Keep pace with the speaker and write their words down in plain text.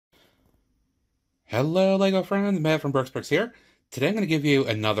Hello LEGO friends, Matt from Brooks here. Today I'm going to give you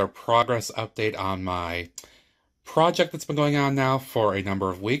another progress update on my project that's been going on now for a number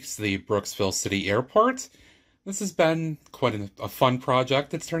of weeks, the Brooksville City Airport. This has been quite a fun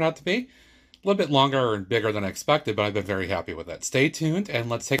project it's turned out to be. A little bit longer and bigger than I expected, but I've been very happy with it. Stay tuned and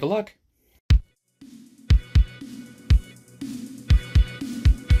let's take a look.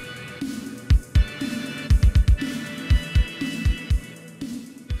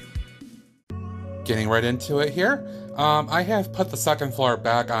 Getting right into it here. I have put the second floor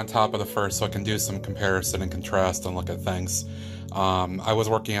back on top of the first so I can do some comparison and contrast and look at things. I was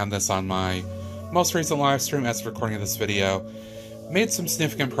working on this on my most recent live stream as of recording of this video. Made some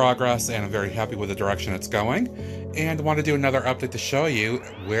significant progress and I'm very happy with the direction it's going. And I want to do another update to show you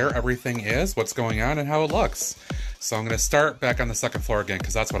where everything is, what's going on, and how it looks. So I'm going to start back on the second floor again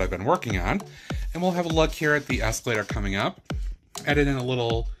because that's what I've been working on. And we'll have a look here at the escalator coming up. Added in a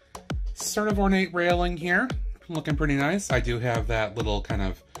little sort of ornate railing here, looking pretty nice. I do have that little kind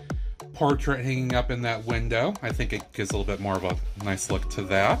of portrait hanging up in that window. I think it gives a little bit more of a nice look to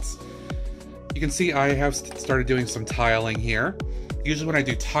that. You can see I have started doing some tiling here. Usually when I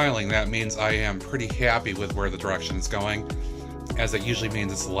do tiling, that means I am pretty happy with where the direction is going, as it usually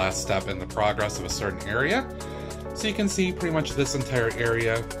means it's the last step in the progress of a certain area. So you can see pretty much this entire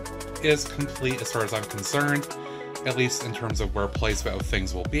area is complete as far as I'm concerned, at least in terms of where placement of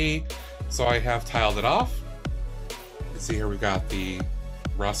things will be. So I have tiled it off. You can see here we've got the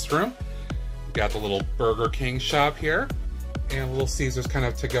restroom. We've got the little Burger King shop here, and a little Caesar's kind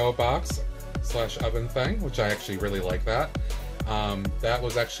of to-go box slash oven thing, which I actually really like that. That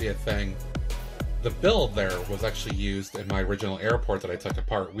was actually a thing. The build there was actually used in my original airport that I took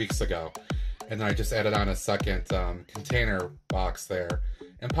apart weeks ago. And then I just added on a second container box there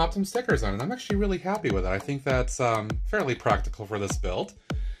and popped some stickers on it. I'm actually really happy with it. I think that's fairly practical for this build.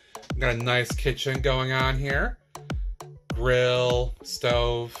 We've got a nice kitchen going on here. Grill,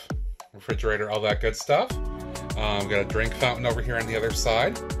 stove, refrigerator, all that good stuff. We've got a drink fountain over here on the other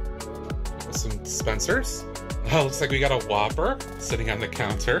side with some dispensers. Oh, looks like we got a Whopper sitting on the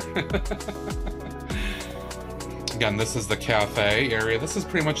counter. Again, this is the cafe area. This is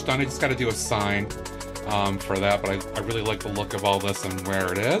pretty much done. I just got to do a sign for that, but I really like the look of all this and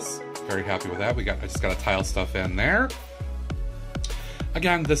where it is. Very happy with that. I just got to tile stuff in there.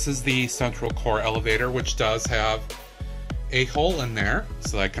 Again, this is the central core elevator, which does have a hole in there,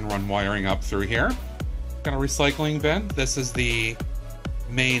 so that I can run wiring up through here. Got a recycling bin. This is the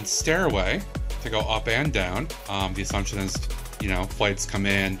main stairway to go up and down. The assumption is, you know, flights come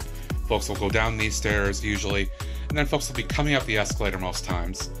in, folks will go down these stairs usually, and then folks will be coming up the escalator most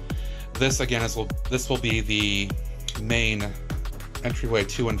times. This again this will be the main entryway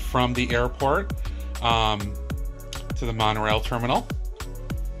to and from the airport to the monorail terminal.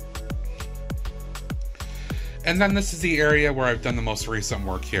 And then this is the area where I've done the most recent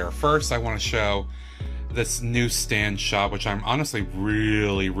work here. First, I want to show this new stand shop, which I'm honestly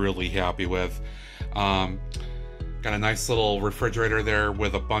really happy with. Got a nice little refrigerator there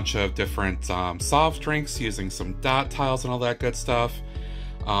with a bunch of different soft drinks using some dot tiles and all that good stuff.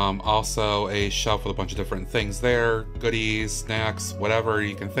 Also a shelf with a bunch of different things there, goodies, snacks, whatever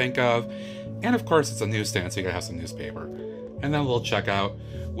you can think of. And of course it's a newsstand, so you gotta have some newspaper. And then a little checkout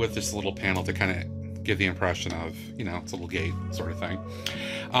with this little panel to kind of give the impression of, you know, it's a little gate sort of thing.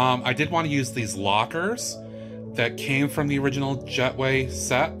 I did want to use these lockers that came from the original Jetway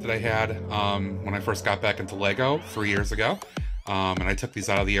set that I had when I first got back into LEGO 3 years ago. And I took these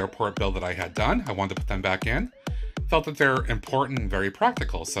out of the airport build that I had done. I wanted to put them back in. Felt that they're important and very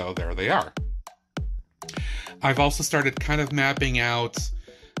practical, so there they are. I've also started kind of mapping out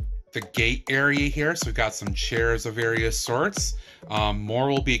the gate area here, so we've got some chairs of various sorts. More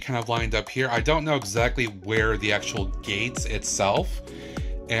will be kind of lined up here. I don't know exactly where the actual gates itself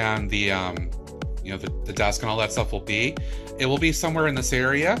and the you know, the desk and all that stuff will be. It will be somewhere in this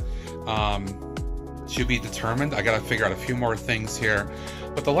area. To be determined. I gotta figure out a few more things here.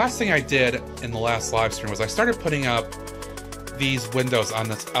 But the last thing I did in the last live stream was I started putting up these windows on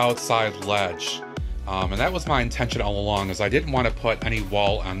this outside ledge. And that was my intention all along, is I didn't want to put any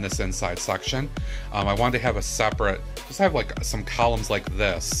wall on this inside section. I wanted to have a separate, just have like some columns like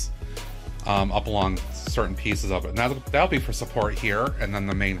this up along certain pieces of it. Now that'll be for support here and then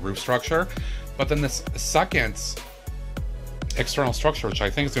the main roof structure. But then this second external structure, which I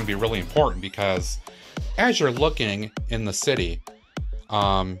think is going to be really important, because as you're looking in the city,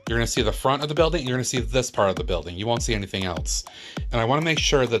 you're going to see the front of the building, you're going to see this part of the building. You won't see anything else. And I want to make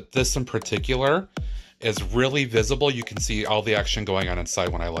sure that this in particular is really visible. You can see all the action going on inside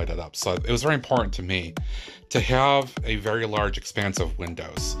when I light it up. So it was very important to me to have a very large expanse of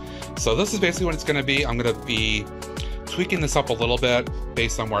windows. So this is basically what it's going to be. I'm going to be tweaking this up a little bit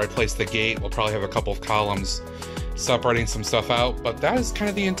based on where I place the gate. We'll probably have a couple of columns separating some stuff out, but that is kind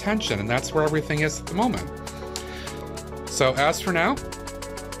of the intention, and that's where everything is at the moment. So as for now,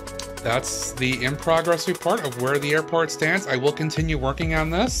 that's the in-progress report of where the airport stands. I will continue working on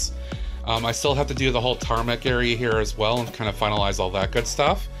this. I still have to do the whole tarmac area here as well and kind of finalize all that good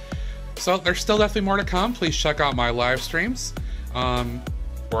stuff. So there's still definitely more to come. Please check out my live streams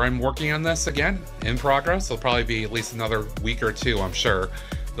where I'm working on this again, in progress. It'll probably be at least another week or two, I'm sure,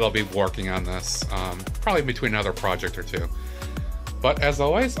 that I'll be working on this, probably between another project or two. But as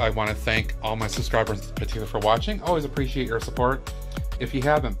always, I want to thank all my subscribers in particular for watching. Always appreciate your support. If you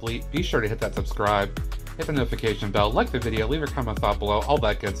haven't, be sure to hit that subscribe, hit the notification bell, like the video, leave a comment thought below, all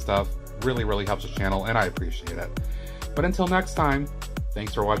that good stuff. Really, really helps the channel, and I appreciate it. But until next time,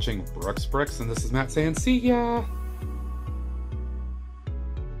 thanks for watching Brooks Bricks, and this is Matt saying see ya!